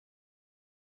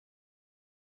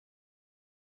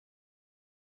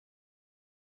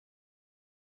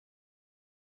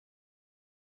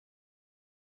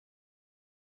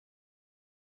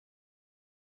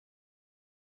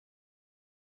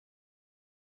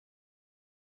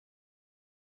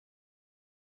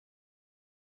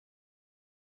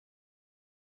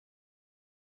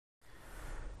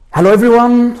Hello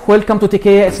everyone, welcome to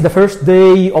Tikeya. It's the first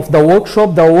day of the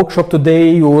workshop. The workshop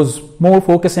today was more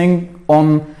focusing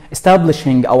on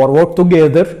establishing our work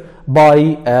together by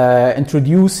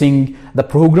introducing the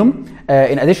program,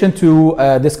 in addition to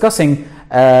discussing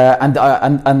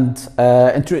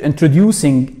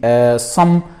introducing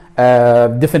some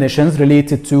definitions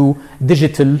related to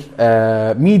digital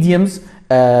mediums,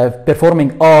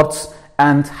 performing arts,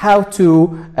 and how to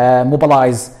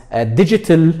mobilize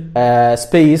digital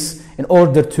space in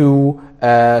order to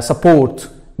support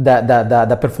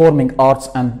the performing arts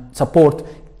and support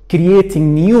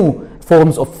creating new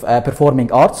forms of performing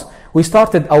arts. We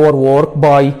started our work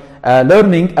by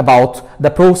learning about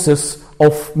the process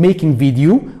of making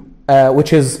video,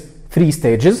 which is 3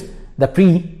 stages: the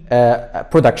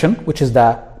pre-production, which is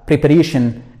the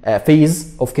preparation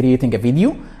phase of creating a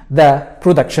video; the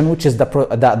production, which is the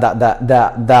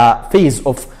phase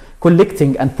of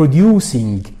collecting and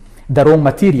producing the raw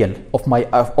material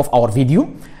of our video;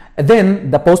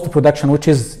 then the post-production, which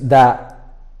is the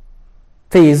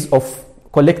phase of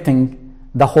collecting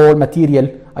the whole material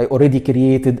I already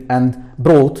created and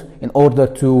brought in order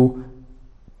to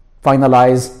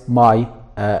finalize my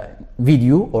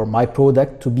video or my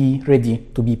product to be ready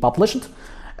to be published.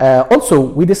 Also,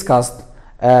 we discussed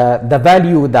the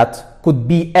value that could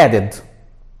be added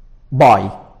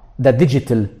by the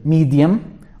digital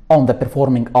medium on the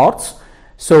performing arts.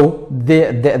 So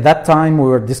that time we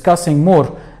were discussing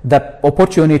more the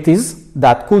opportunities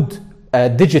that could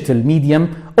digital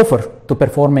medium offer to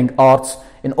performing arts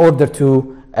in order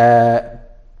to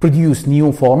produce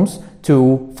new forms,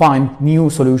 to find new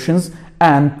solutions,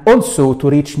 and also to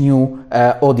reach new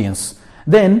audience.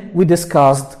 Then we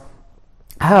discussed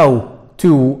how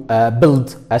to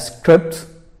build a script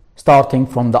starting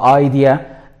from the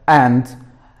idea and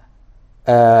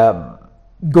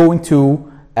going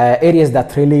to areas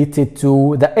that related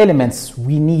to the elements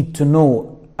we need to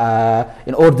know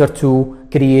in order to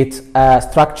create a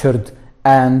structured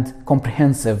and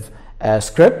comprehensive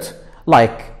script,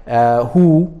 like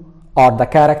who are the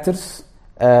characters,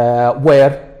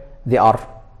 where they are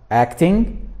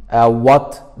acting,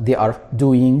 what they are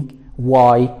doing,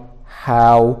 why,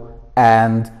 how,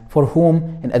 and for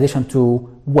whom, in addition to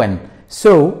when.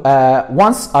 So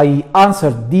once I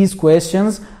answered these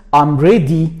questions, I'm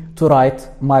ready to write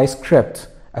my script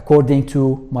according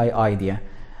to my idea.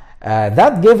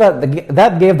 That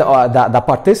gave the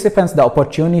participants the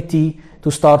opportunity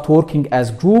to start working as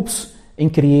groups in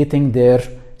creating their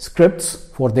scripts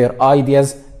for their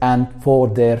ideas and for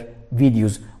their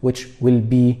videos, which will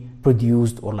be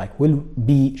produced or will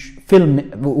be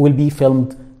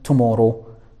filmed tomorrow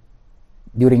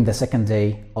during the second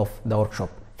day of the workshop.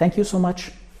 Thank you so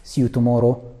much. See you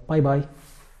tomorrow. Bye bye.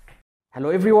 Hello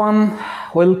everyone,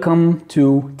 welcome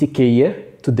to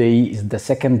Tikeya. Today is the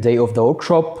second day of the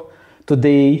workshop.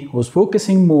 Today was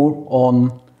focusing more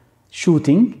on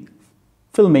shooting,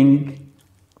 filming,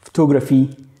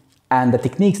 photography, and the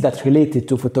techniques that related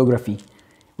to photography.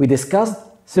 We discussed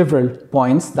several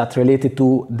points that related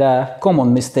to the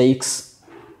common mistakes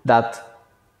that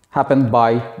happened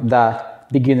by the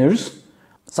beginners,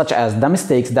 such as the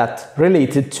mistakes that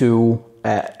related to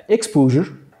exposure,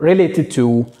 related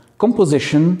to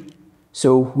composition.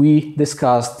 So we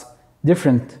discussed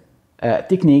different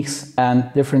techniques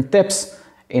and different tips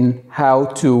in how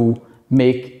to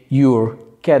make your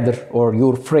cadre or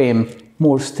your frame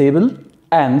more stable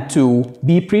and to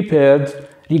be prepared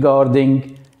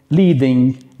regarding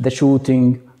leading the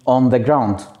shooting on the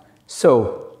ground.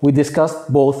 So we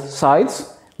discussed both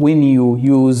sides: when you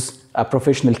use a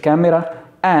professional camera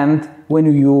and when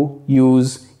you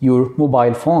use your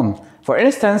mobile phone. For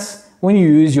instance, when you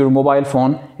use your mobile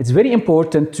phone, it's very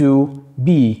important to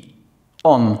be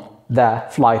on the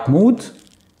flight mode,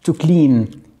 to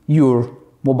clean your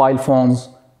mobile phone's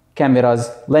camera's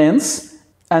lens,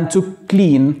 and to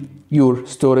clean your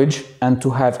storage and to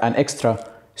have an extra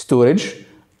storage.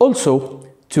 Also,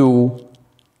 to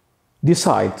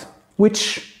decide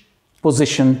which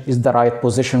position is the right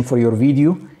position for your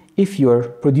video. If you're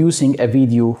producing a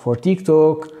video for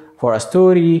TikTok, for a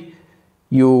story,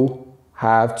 you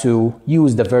have to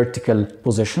use the vertical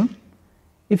position.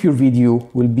 If your video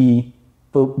will be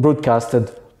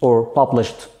broadcasted or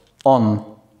published on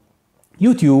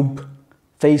YouTube,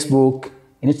 Facebook,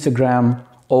 Instagram,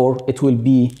 or it will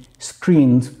be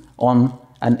screened on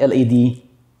an LED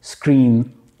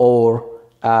screen or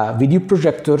a video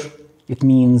projector, it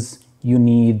means you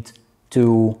need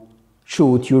to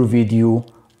shoot your video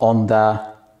on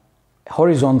the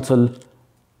horizontal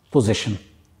position.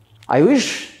 I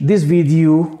wish this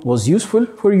video was useful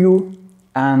for you,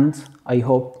 and I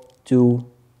hope to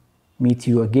meet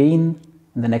you again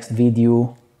in the next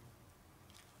video.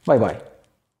 Bye bye.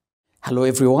 Hello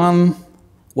everyone,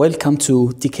 welcome to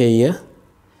Tikeya.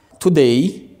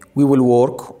 Today we will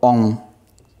work on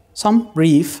some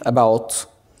brief about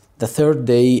the third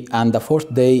day and the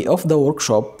fourth day of the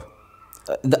workshop.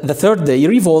 The third day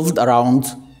revolved around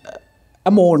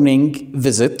a morning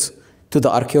visit to the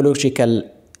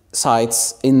archaeological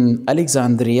sites in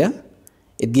Alexandria.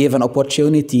 It gave an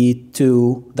opportunity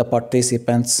to the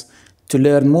participants to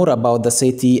learn more about the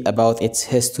city, about its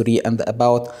history, and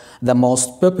about the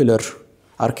most popular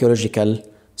archaeological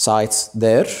sites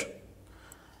there.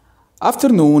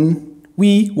 Afternoon,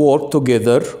 we worked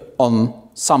together on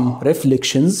some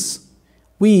reflections.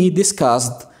 We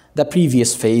discussed the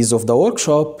previous phase of the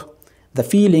workshop, the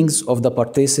feelings of the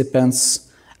participants,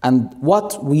 and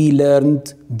what we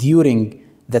learned during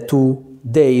the 2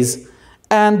 days,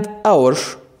 and our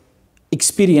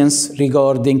experience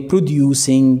regarding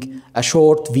producing a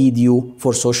short video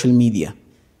for social media.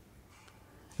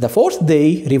 The fourth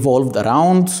day revolved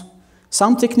around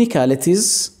some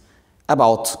technicalities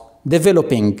about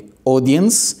developing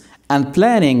audience and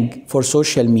planning for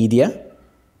social media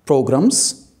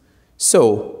programs.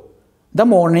 So, the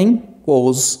morning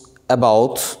was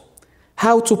about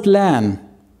how to plan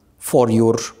for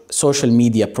your social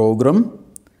media program.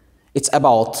 It's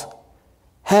about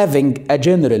having a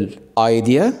general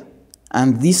idea,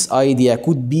 and this idea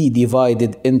could be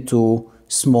divided into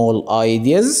small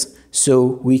ideas,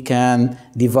 so we can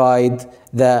divide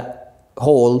the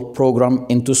whole program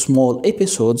into small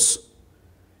episodes.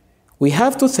 We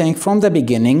have to think from the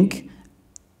beginning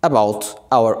about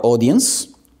our audience,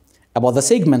 about the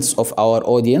segments of our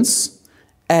audience,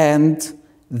 and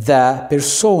the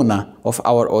persona of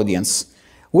our audience.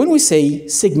 When we say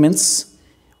segments,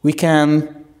 we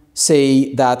can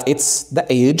say that it's the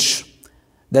age,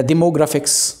 the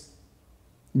demographics,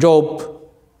 job,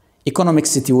 economic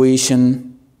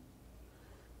situation,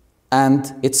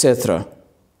 and etc.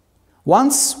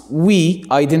 Once we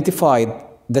identified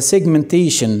the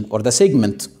segmentation or the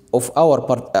segment of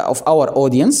our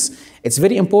audience, it's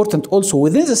very important also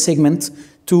within the segment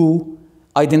to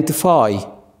identify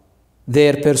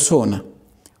their persona,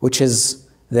 which is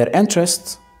their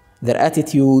interest, their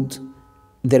attitude,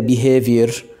 their behavior,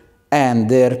 and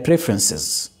their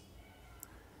preferences.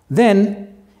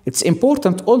 Then it's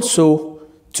important also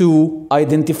to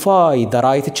identify the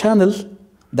right channel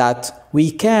that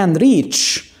we can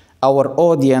reach our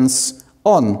audience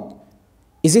on.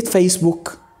 Is it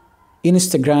Facebook,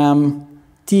 Instagram,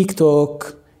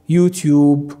 TikTok,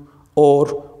 YouTube, or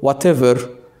whatever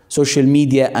social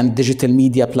media and digital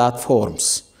media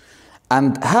platforms?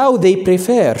 And how they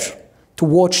prefer to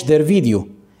watch their video.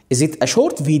 Is it a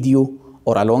short video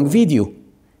or a long video?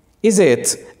 Is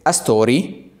it a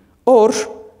story or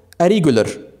a regular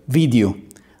video?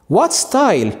 What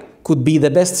style could be the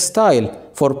best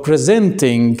style for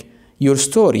presenting your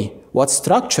story? What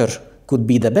structure could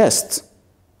be the best?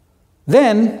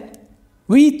 Then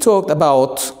we talked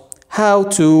about how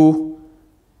to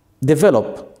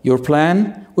develop your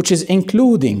plan, which is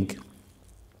including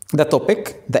the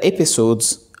topic, the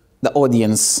episodes, the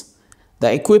audience,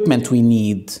 the equipment we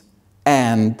need,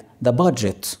 and the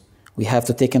budget we have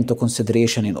to take into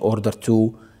consideration in order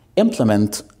to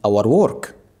implement our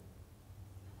work.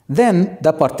 Then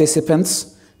the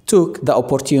participants took the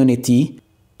opportunity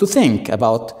to think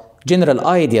about general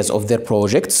ideas of their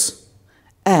projects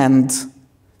and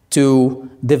to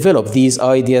develop these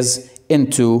ideas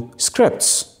into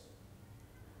scripts.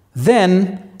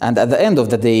 Then, and at the end of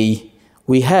the day,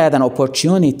 we had an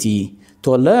opportunity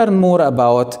to learn more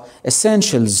about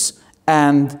essentials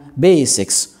and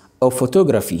basics of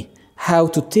photography, how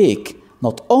to take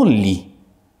not only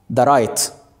the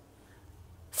right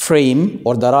frame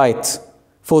or the right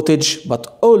footage,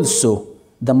 but also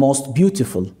the most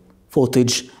beautiful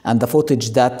footage and the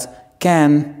footage that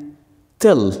can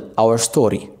tell our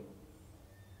story.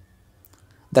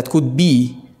 That could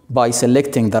be by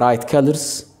selecting the right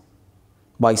colors,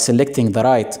 by selecting the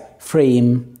right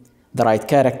frame, the right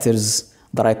characters,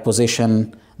 the right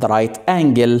position, the right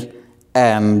angle,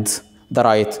 and the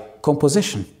right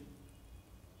composition.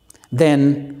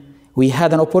 Then we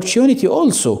had an opportunity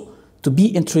also to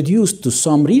be introduced to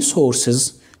some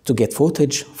resources to get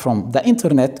footage from the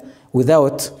internet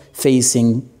without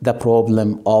facing the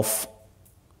problem of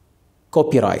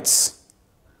copyrights.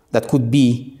 That could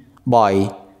be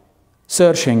by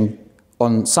searching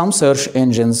on some search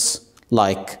engines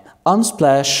like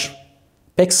Unsplash,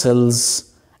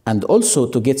 Pixels, and also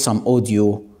to get some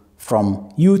audio from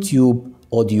YouTube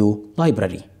audio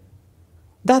library.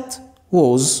 That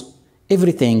was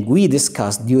everything we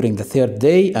discussed during the third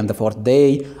day and the fourth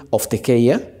day of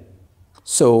Tikeya.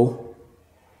 So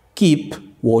keep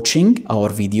watching our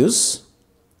videos,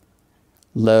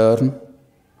 learn,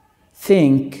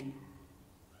 think,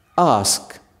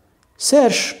 ask,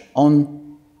 search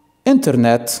on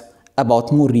internet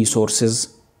about more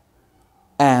resources,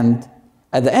 and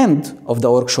at the end of the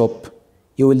workshop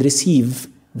you will receive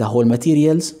the whole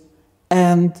materials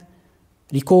and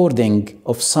recording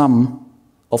of some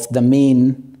of the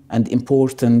main and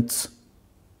important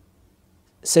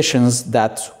sessions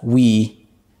that we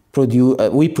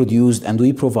produced and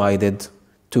we provided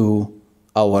to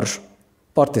our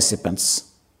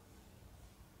participants.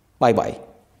 Bye-bye.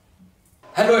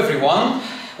 Hello everyone,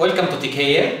 welcome to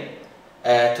Tikeya.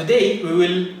 Today we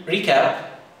will recap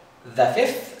the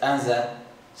 5th and the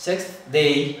 6th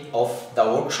day of the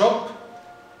workshop.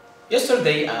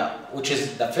 Yesterday, which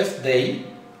is the 5th day,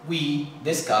 we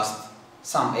discussed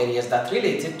some areas that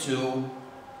related to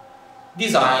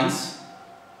designs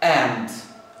and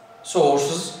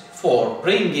sources for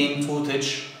bringing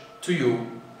footage to you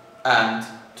and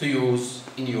to use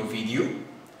in your video.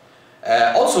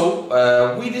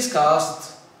 Also, we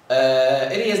discussed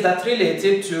areas that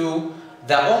related to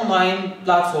the online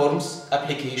platforms,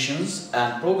 applications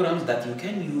and programs that you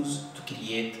can use to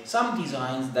create some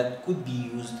designs that could be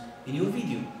used in your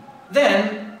video.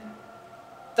 Then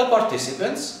the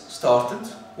participants started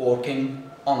working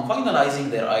on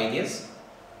finalizing their ideas,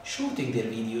 shooting their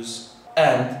videos,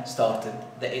 and started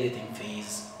the editing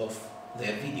phase of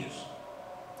their videos.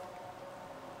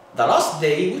 The last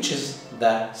day, which is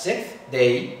the 6th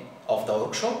day of the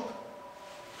workshop,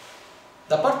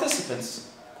 the participants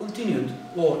continued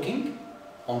working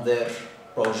on their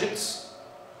projects.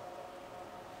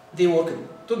 They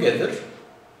worked together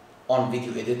on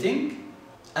video editing,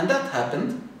 and that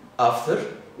happened after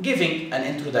giving an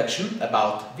introduction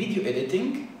about video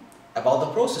editing, about the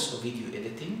process of video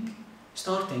editing,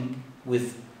 starting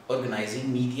with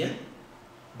organizing media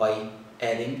by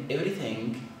adding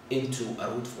everything into a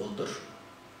root folder.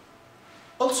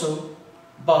 Also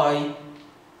by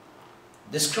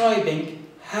describing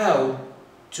how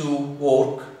to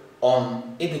work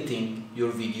on editing your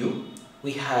video.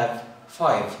 We have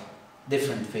 5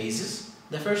 different phases.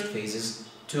 The first phase is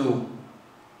to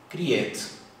create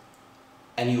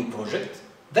a new project.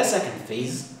 The second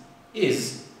phase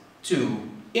is to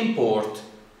import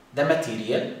the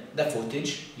material, the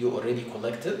footage you already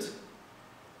collected.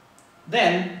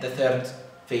 Then the third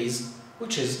phase,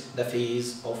 which is the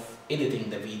phase of editing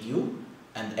the video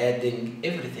and adding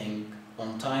everything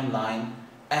on timeline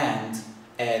and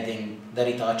adding the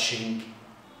retouching,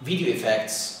 video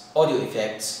effects, audio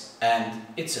effects, and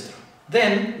etc.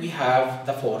 Then we have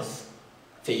the fourth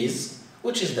phase,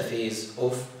 which is the phase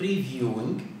of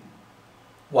previewing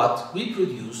what we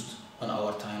produced on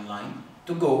our timeline,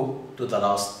 to go to the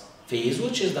last phase,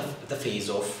 which is the phase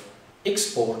of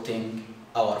exporting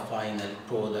our final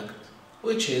product,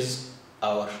 which is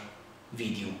our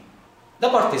video. The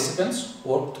participants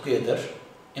worked together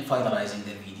in finalizing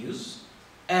their videos,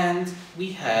 and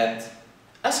we had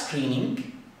a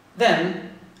screening, then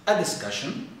a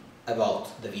discussion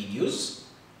about the videos,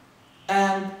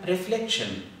 and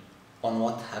reflection on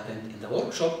what happened in the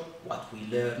workshop, what we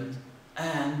learned,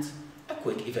 and a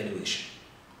quick evaluation.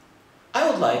 I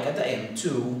would like at the end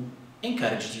to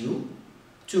encourage you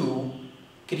to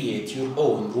create your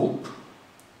own group,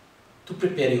 to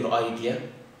prepare your idea,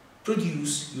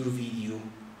 produce your video,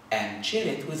 and share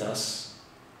it with us.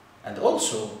 And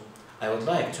also, I would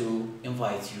like to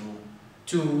invite you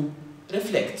to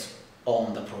reflect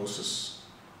on the process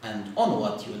and on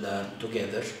what you learned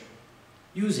together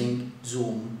using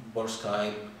Zoom or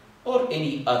Skype or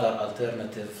any other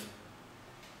alternative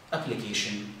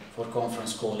application for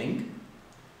conference calling.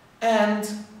 And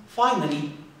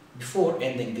finally, before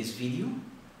ending this video,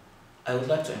 I would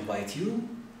like to invite you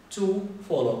to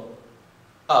follow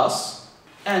us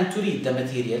and to read the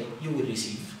material you will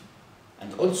receive,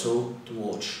 and also to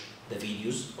watch the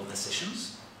videos of the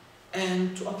sessions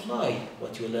and to apply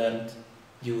what you learned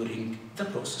during the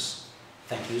process.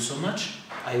 Thank you so much.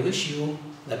 I wish you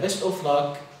the best of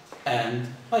luck, and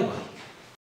bye-bye.